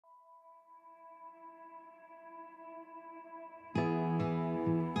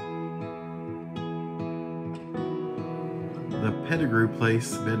The Pettigru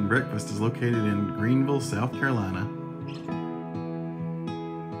Place Bed and Breakfast is located in Greenville, South Carolina.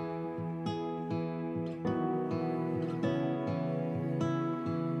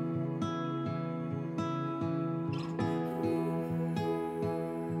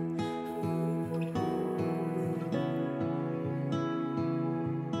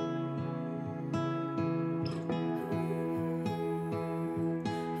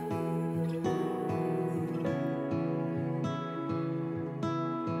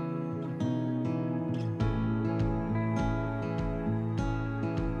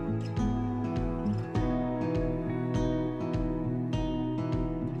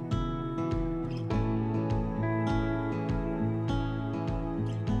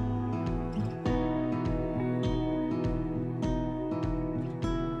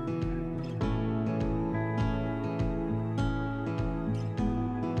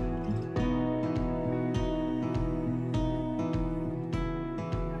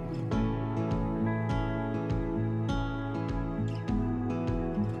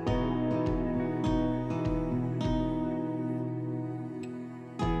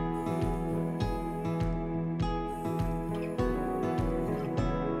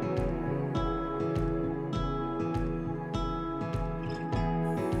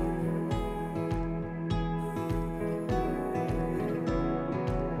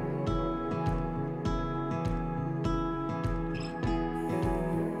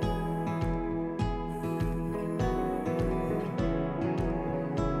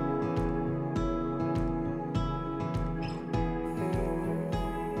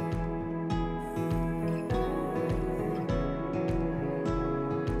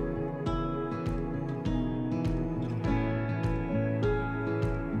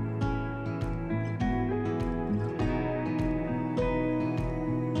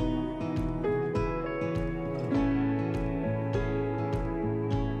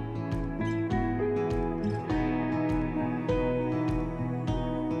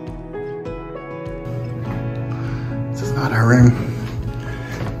 Not our room.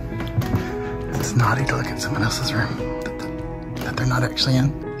 It's naughty to look at someone else's room that they're not actually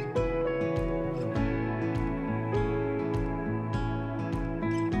in.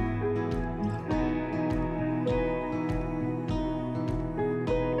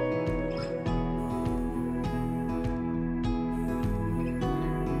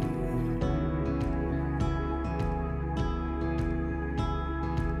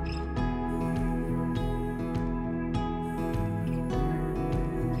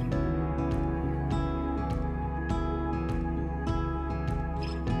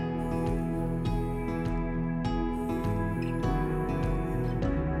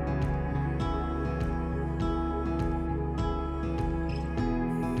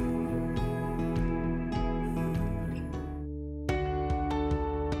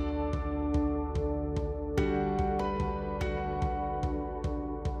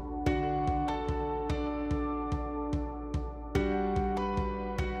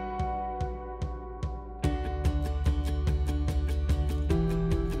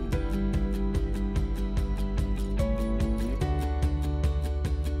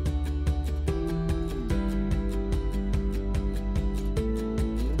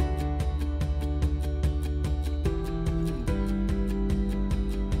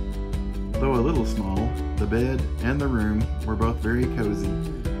 Though a little small, the bed and the room were both very cozy.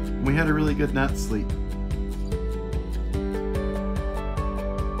 We had a really good night's sleep.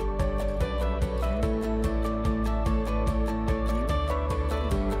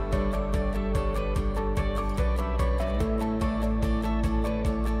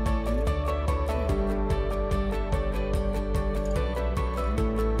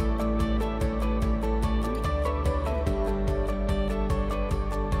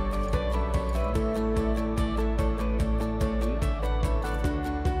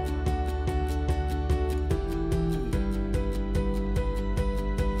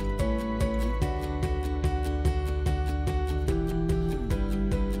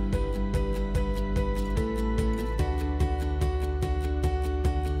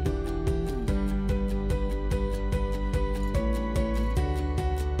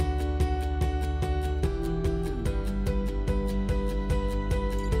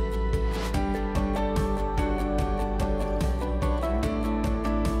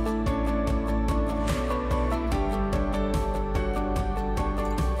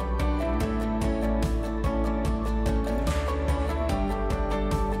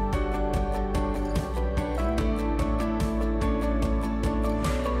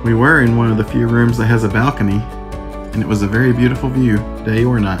 We were in one of the few rooms that has a balcony, and it was a very beautiful view, day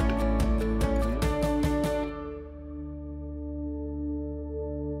or night.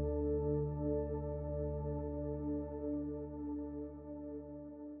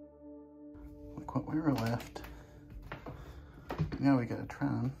 Look what we were left. Now we gotta try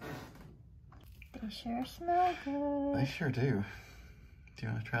them. They sure smell good. They sure do. Do you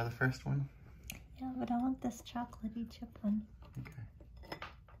want to try the first one? Yeah, but I want this chocolatey chip one. Okay.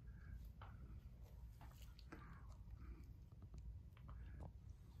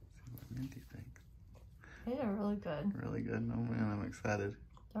 See what Minty thinks. They are really good. Really good. Oh man, I'm excited.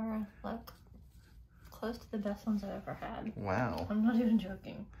 They're like close to the best ones I've ever had. Wow. I'm not even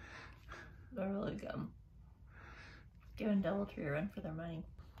joking. They're really good. Giving DoubleTree a run for their money.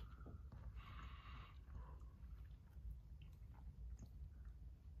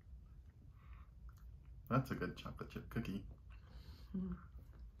 That's a good chocolate chip cookie. Mm.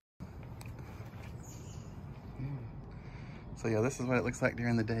 So yeah, this is what it looks like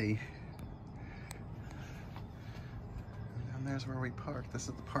during the day. And there's where we park. This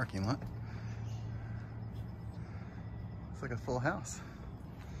is the parking lot. It's like a full house.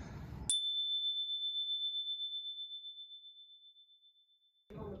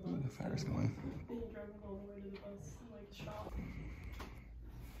 The fire's going.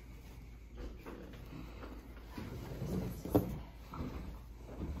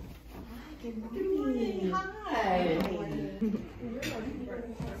 Good morning. Hi.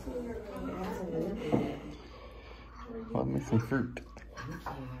 Love me some fruit.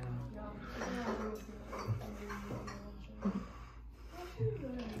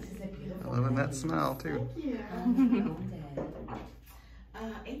 Loving that smell too.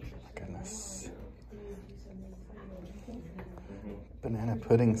 Goodness. Banana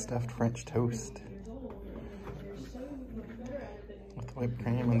pudding stuffed French toast. With the whipped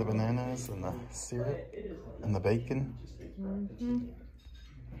cream and the bananas and the syrup and the bacon. Mm-hmm.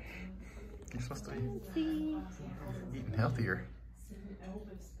 You're supposed to be eating healthier. I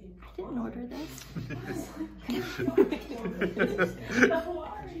didn't order this.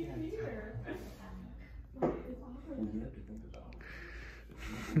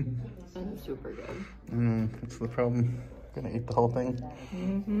 That's super good. That's the problem. Gonna eat the whole thing.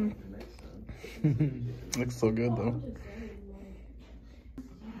 Mm-hmm. Looks so good though.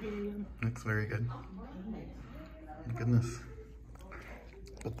 Looks very good. My goodness.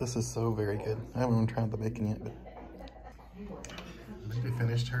 But this is so very good. I haven't even tried the bacon yet, but she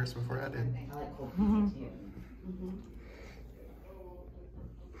finished hers before I did. Mm-hmm.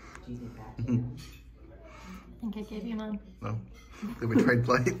 I think I gave you mine. No. Did we trade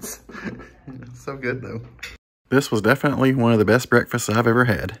plates? So good though. This was definitely one of the best breakfasts I've ever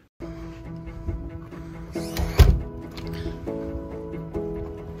had.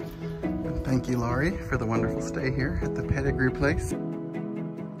 And thank you, Laurie, for the wonderful stay here at the Pettigru Place.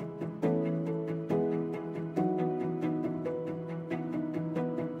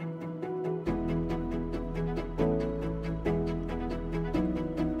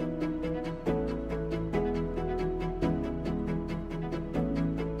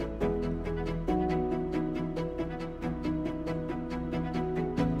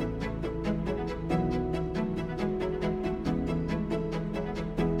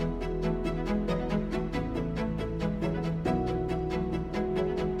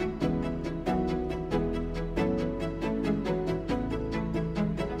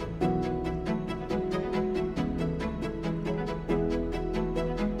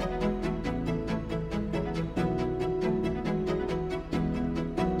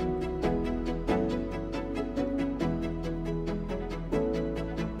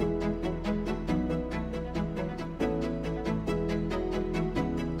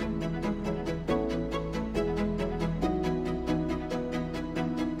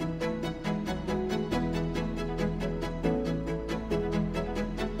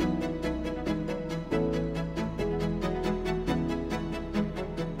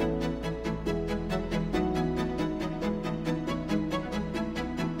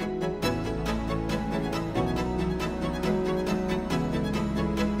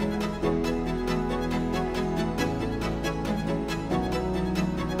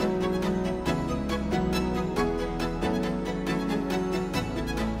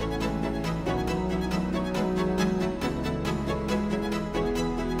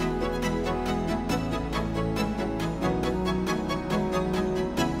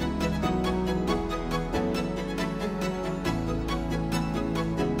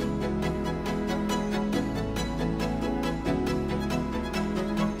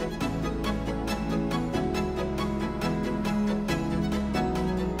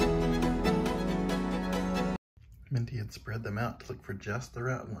 Minty had spread them out to look for just the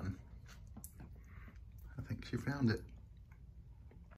right one. I think she found it.